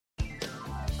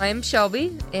I'm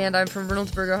Shelby, and I'm from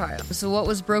Reynoldsburg, Ohio. So what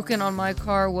was broken on my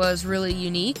car was really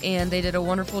unique, and they did a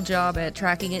wonderful job at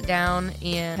tracking it down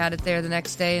and had it there the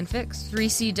next day and fixed.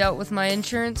 3C dealt with my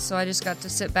insurance, so I just got to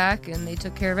sit back, and they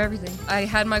took care of everything. I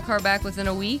had my car back within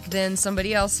a week, then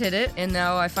somebody else hit it, and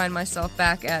now I find myself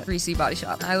back at 3C Body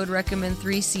Shop. I would recommend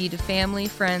 3C to family,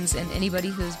 friends, and anybody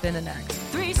who's been in an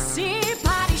accident. 3C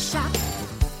Body Shop,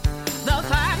 the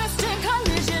finest in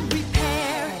collision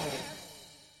repair.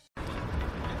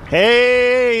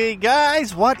 Hey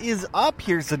guys, what is up?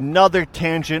 Here's another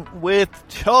tangent with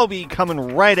Toby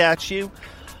coming right at you.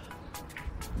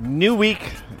 New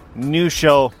week, new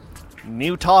show,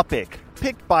 new topic,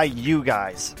 picked by you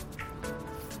guys.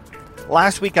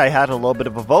 Last week I had a little bit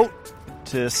of a vote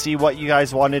to see what you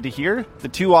guys wanted to hear. The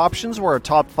two options were our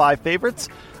top 5 favorites,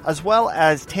 as well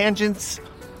as tangents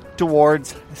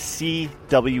towards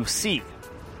CWC.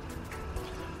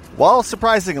 Well,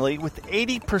 surprisingly, with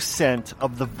 80%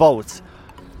 of the votes,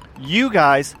 you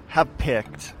guys have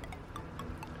picked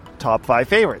top 5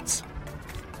 favorites.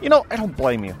 You know, I don't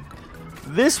blame you.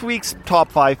 This week's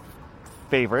top 5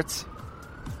 favorites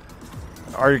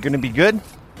are going to be good,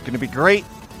 going to be great,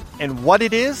 and what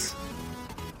it is,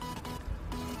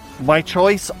 my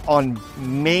choice on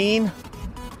main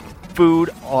food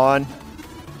on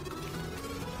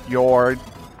your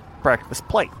breakfast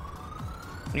plate.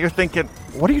 You're thinking,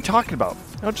 what are you talking about?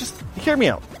 No, just hear me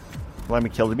out. Let me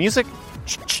kill the music.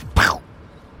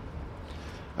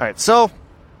 Alright, so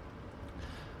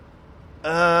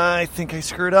I think I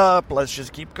screwed up. Let's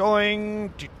just keep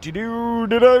going. There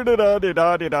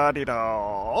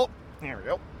we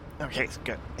go. Okay,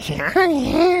 good.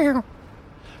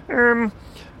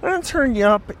 Let's hurry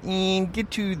up and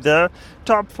get to the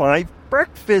top 5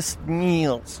 breakfast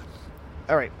meals.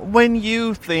 Alright, when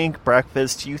you think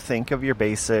breakfast, you think of your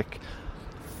basic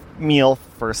meal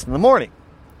first in the morning.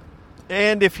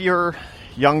 And if you're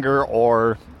younger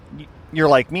or you're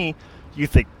like me, you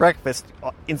think breakfast,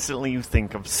 instantly you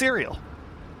think of cereal.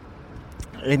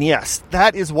 And yes,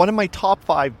 that is one of my top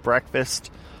 5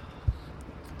 breakfast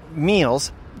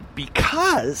meals,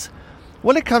 because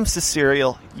when it comes to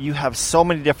cereal, you have so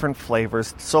many different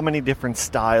flavors, so many different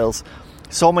styles,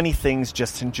 so many things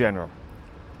just in general.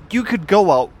 You could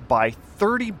go out, buy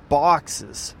 30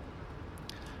 boxes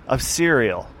of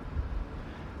cereal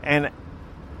and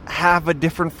have a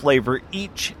different flavor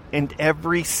each and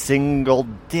every single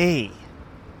day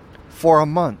for a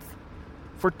month,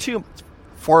 for 2 months,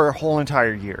 for a whole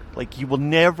entire year. Like, you will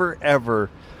never ever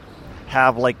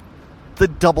have like the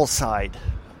double side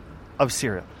of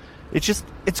cereal.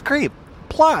 It's great.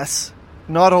 Plus,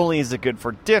 not only is it good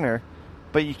for dinner,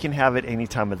 but you can have it any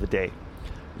time of the day.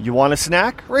 You want a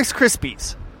snack? Rice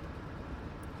Krispies.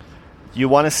 You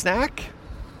want a snack?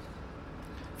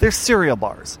 There's cereal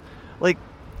bars. Like,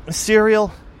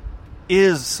 cereal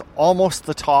is almost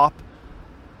the top,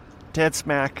 dead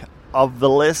smack of the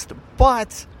list,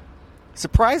 but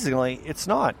surprisingly, it's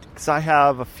not, because I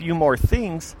have a few more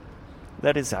things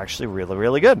that is actually really,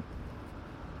 really good.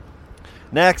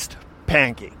 Next,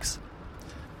 pancakes.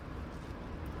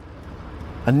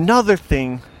 Another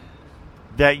thing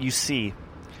that you see,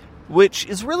 which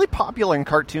is really popular in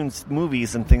cartoons,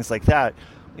 movies, and things like that,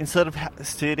 instead of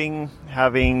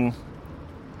having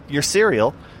your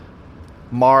cereal,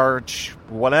 Marge,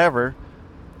 whatever,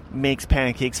 makes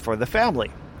pancakes for the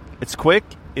family. It's quick,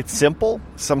 it's simple.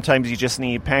 Sometimes you just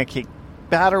need pancake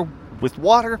batter with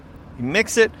water. You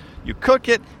mix it, you cook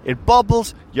it, it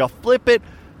bubbles, you flip it,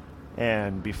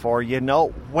 and before you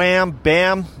know, wham,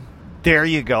 bam, there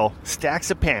you go.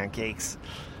 Stacks of pancakes.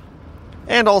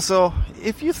 And also,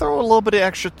 if you throw a little bit of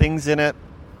extra things in it,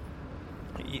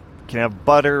 you can have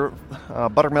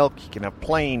buttermilk, you can have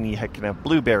plain, you can have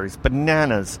blueberries,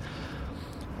 bananas,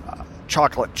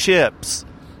 chocolate chips,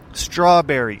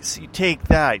 strawberries. You take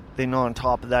that, then on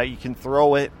top of that, you can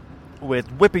throw it with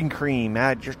whipping cream,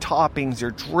 add your toppings,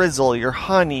 your drizzle, your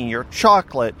honey, your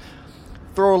chocolate,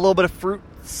 throw a little bit of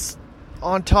fruits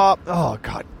on top. Oh,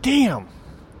 god damn.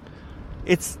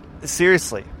 It's,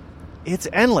 seriously, it's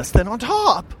endless. Then on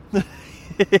top,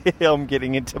 I'm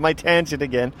getting into my tangent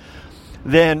again.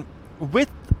 Then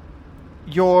with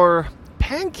your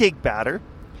pancake batter,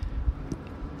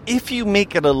 if you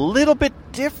make it a little bit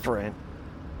different,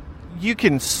 you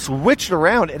can switch it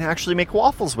around and actually make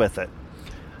waffles with it.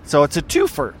 So it's a 2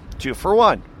 for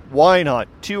 1. Why not?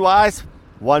 2 eyes,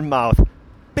 1 mouth.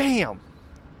 Bam!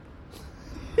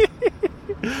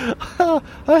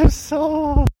 I'm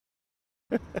so...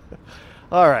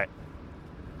 Alright.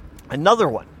 Another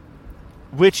one,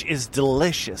 which is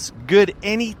delicious. Good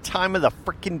any time of the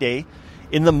freaking day.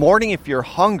 In the morning if you're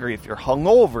hungry, if you're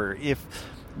hungover, if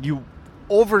you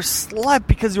overslept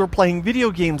because you were playing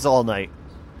video games all night.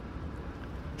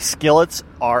 Skillets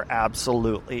are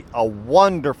absolutely a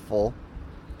wonderful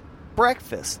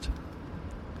breakfast.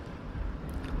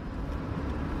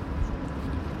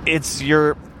 It's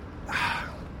your...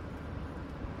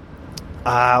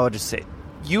 I would just say,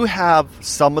 you have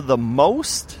some of the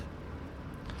most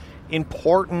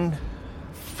important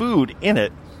food in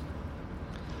it.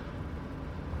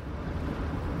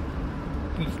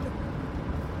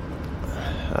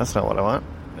 That's not what I want.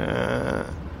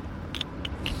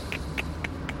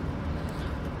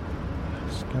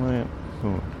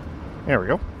 There we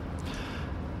go.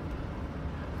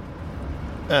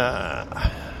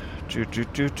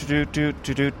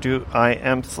 I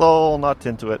am so not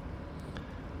into it.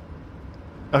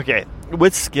 Okay,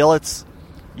 with skillets,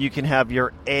 you can have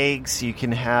your eggs, you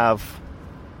can have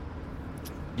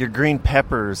your green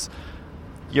peppers,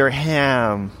 your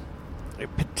ham, your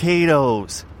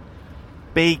potatoes,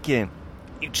 bacon.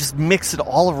 You just mix it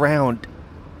all around,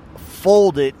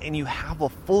 fold it, and you have a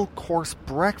full course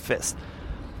breakfast.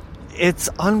 It's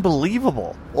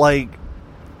unbelievable. Like,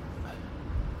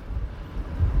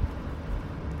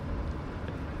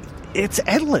 it's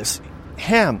endless.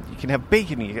 Ham, you can have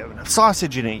bacon, you can have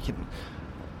sausage in it, you can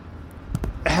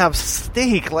have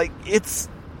steak. Like, it's...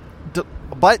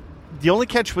 But the only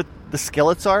catch with the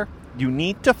skillets are, you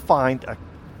need to find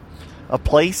a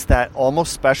place that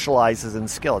almost specializes in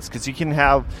skillets. Because you can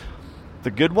have the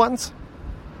good ones,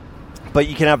 but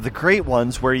you can have the great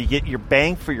ones where you get your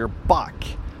bang for your buck.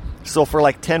 So for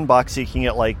like $10, you can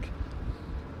get like,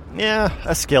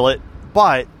 a skillet.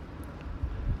 But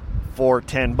for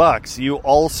 $10, you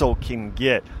also can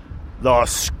get the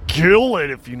skillet,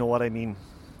 if you know what I mean.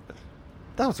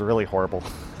 That was really horrible.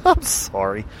 I'm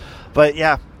sorry. But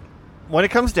yeah, when it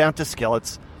comes down to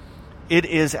skillets, it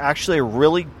is actually a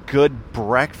really good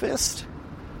breakfast.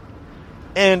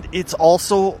 And it's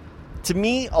also, to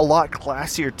me, a lot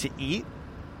classier to eat.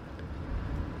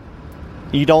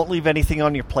 You don't leave anything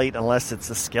on your plate unless it's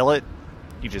a skillet.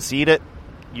 You just eat it.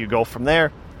 You go from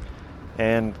there.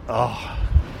 And,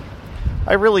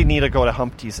 I really need to go to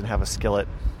Humpty's and have a skillet.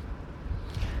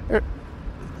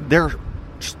 They're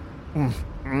just...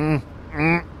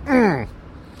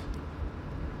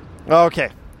 Okay.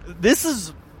 This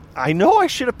is... I know I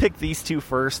should have picked these two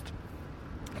first,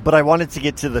 but I wanted to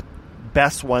get to the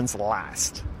best ones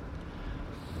last.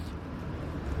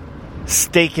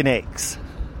 Steak and eggs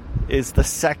is the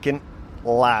second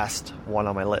last one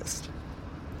on my list.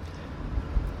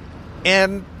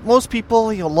 And most people,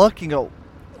 look and go,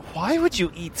 why would you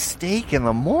eat steak in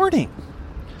the morning?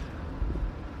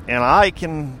 And I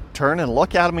can turn and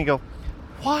look at them and go,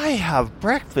 why have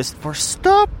breakfast for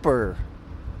supper?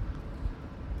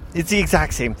 It's the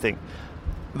exact same thing.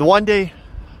 The one day,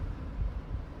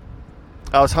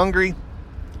 I was hungry.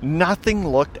 Nothing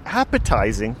looked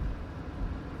appetizing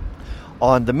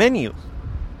on the menu.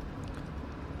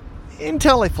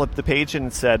 Until I flipped the page and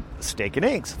it said steak and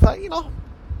eggs. I thought,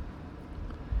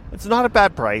 it's not a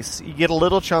bad price. You get a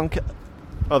little chunk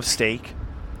of steak.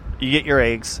 You get your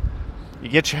eggs. You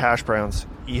get your hash browns.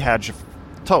 You had your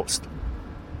toast.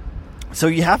 So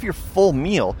you have your full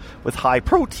meal with high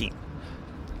protein.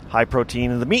 High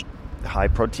protein in the meat. High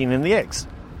protein in the eggs.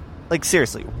 Like,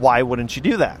 seriously, why wouldn't you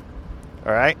do that?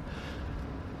 All right?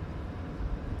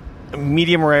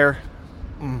 Medium rare.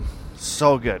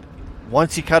 So good.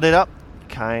 Once you cut it up,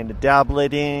 kind of dabble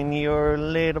it in your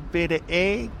little bit of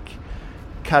egg.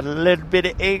 Cut a little bit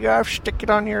of egg off, stick it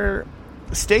on your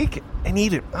steak, and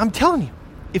eat it. I'm telling you,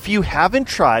 if you haven't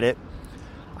tried it,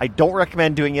 I don't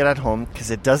recommend doing it at home because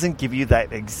it doesn't give you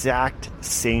that exact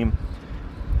same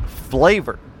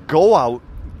flavor. Go out,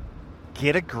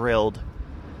 get a grilled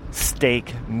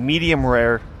steak, medium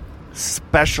rare,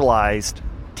 specialized,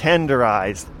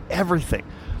 tenderized, everything.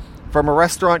 From a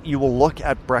restaurant, you will look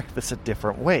at breakfast a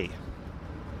different way.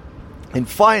 And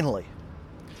finally,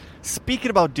 speaking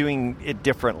about doing it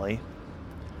differently,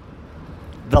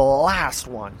 the last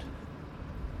one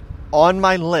on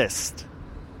my list,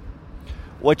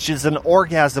 which is an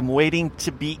orgasm waiting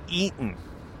to be eaten,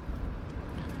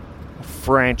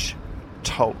 French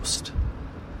toast.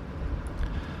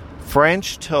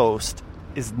 French toast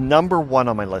is number one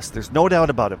on my list. There's no doubt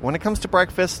about it. When it comes to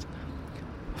breakfast,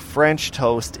 French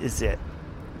toast is it.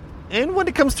 And when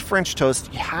it comes to French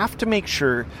toast, you have to make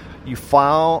sure you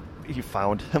find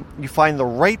the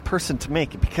right person to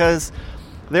make it, because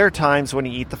there are times when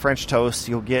you eat the French toast,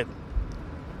 you'll get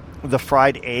the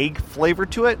fried egg flavor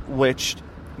to it, which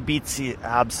beats the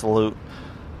absolute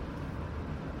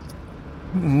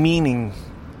meaning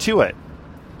to it.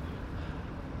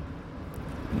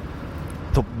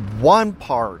 The one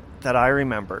part that I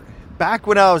remember back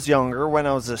when I was younger, when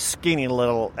I was a skinny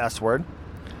little S-word,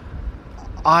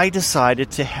 I decided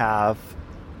to have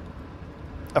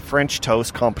a French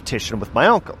toast competition with my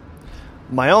uncle.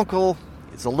 My uncle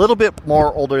is a little bit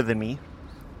more older than me,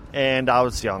 and I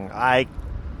was young. I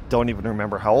don't even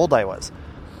remember how old I was.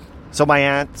 So my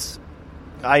aunt,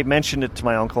 I mentioned it to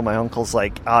my uncle. My uncle's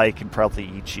like, I could probably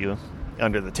eat you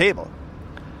under the table.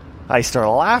 I started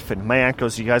laughing. My aunt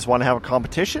goes, you guys want to have a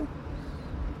competition?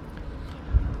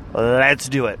 Let's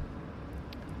do it.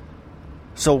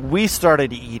 So we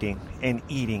started eating and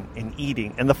eating and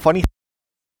eating. And the funny thing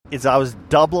is I was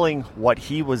doubling what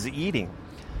he was eating.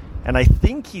 And I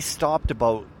think he stopped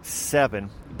about 7,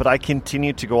 but I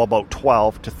continued to go about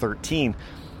 12 to 13.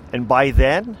 And by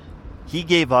then, he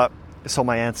gave up. So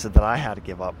my aunt said that I had to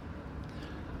give up.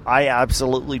 I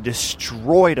absolutely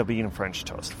destroyed a bean of French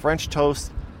toast. French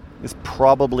toast is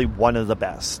probably one of the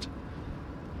best.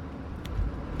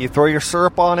 You throw your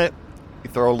syrup on it, you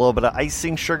throw a little bit of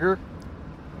icing sugar,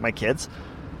 my kids,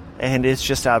 and it's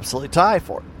just absolutely to die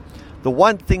for. The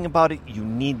one thing about it, you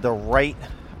need the right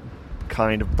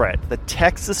kind of bread. The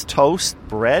Texas toast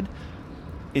bread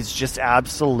is just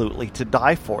absolutely to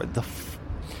die for.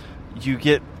 You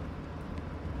get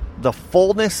the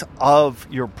fullness of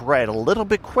your bread a little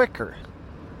bit quicker,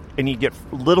 and you get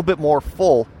a little bit more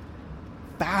full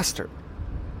faster.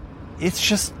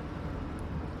 It's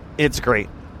great.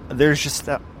 There's just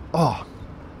that,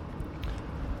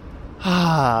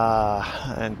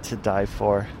 and to die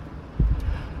for.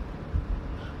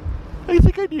 I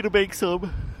think I need to make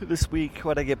some this week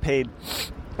when I get paid.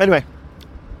 Anyway,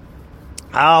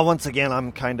 once again,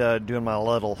 I'm kind of doing my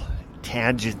little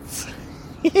tangents.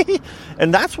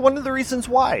 And that's one of the reasons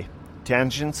why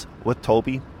Tangents with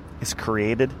Toby is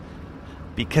created.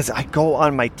 Because I go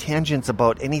on my tangents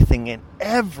about anything and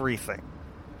everything.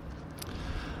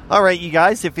 All right, you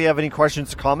guys, if you have any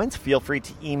questions or comments, feel free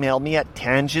to email me at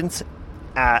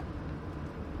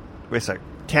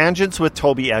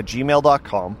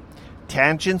tangentswithtoby@gmail.com.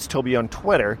 Tangents Toby on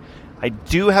Twitter. I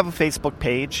do have a Facebook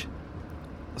page,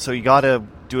 so you got to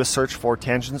do a search for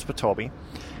Tangents with Toby,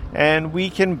 and we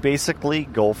can basically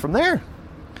go from there.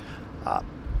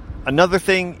 Another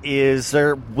thing is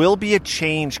there will be a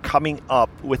change coming up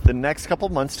with the next couple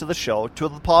months to the show, to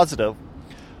the positive,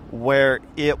 where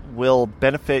it will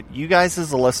benefit you guys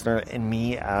as a listener and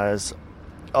me as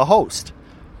a host.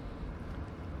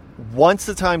 Once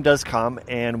the time does come,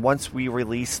 and once we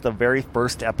release the very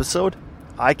first episode,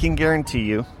 I can guarantee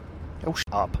you... Oh,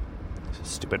 shut up.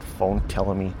 Stupid phone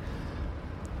telling me.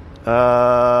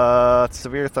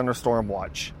 Severe thunderstorm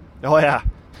watch. Oh, yeah.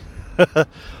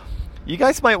 You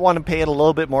guys might want to pay a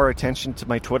little bit more attention to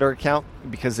my Twitter account,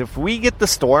 because if we get the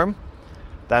storm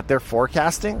that they're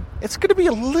forecasting, it's going to be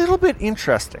a little bit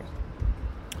interesting.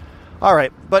 All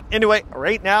right, but anyway,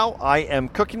 right now I am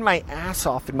cooking my ass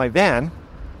off in my van,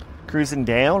 cruising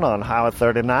down on Highway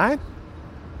 39,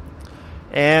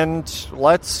 and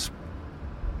let's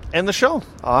end the show.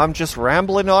 I'm just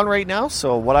rambling on right now,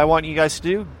 so what I want you guys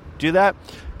to do that.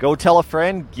 Go tell a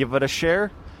friend, give it a share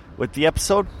with the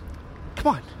episode.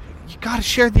 Come on, you got to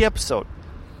share the episode.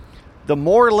 The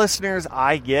more listeners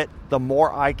I get, the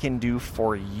more I can do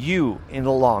for you in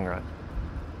the long run.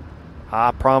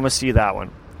 I promise you that one.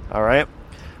 All right?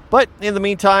 But in the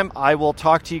meantime, I will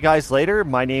talk to you guys later.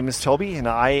 My name is Toby, and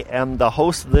I am the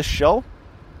host of this show.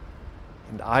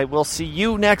 And I will see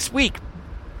you next week.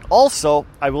 Also,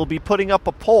 I will be putting up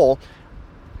a poll.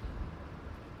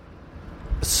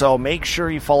 So make sure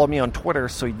you follow me on Twitter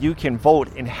so you can vote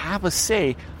and have a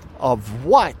say of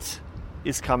what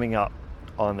is coming up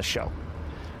on the show.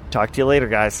 Talk to you later,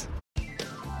 guys.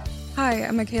 Hi,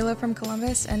 I'm Michaela from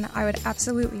Columbus, and I would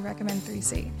absolutely recommend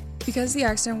 3C. Because the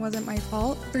accident wasn't my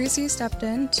fault, 3C stepped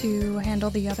in to handle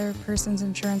the other person's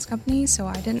insurance company, so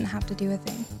I didn't have to do a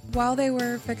thing. While they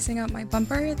were fixing up my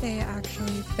bumper, they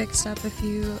actually fixed up a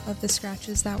few of the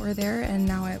scratches that were there, and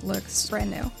now it looks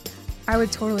brand new. I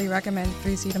would totally recommend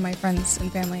 3C to my friends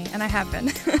and family, and I have been.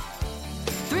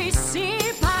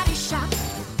 3C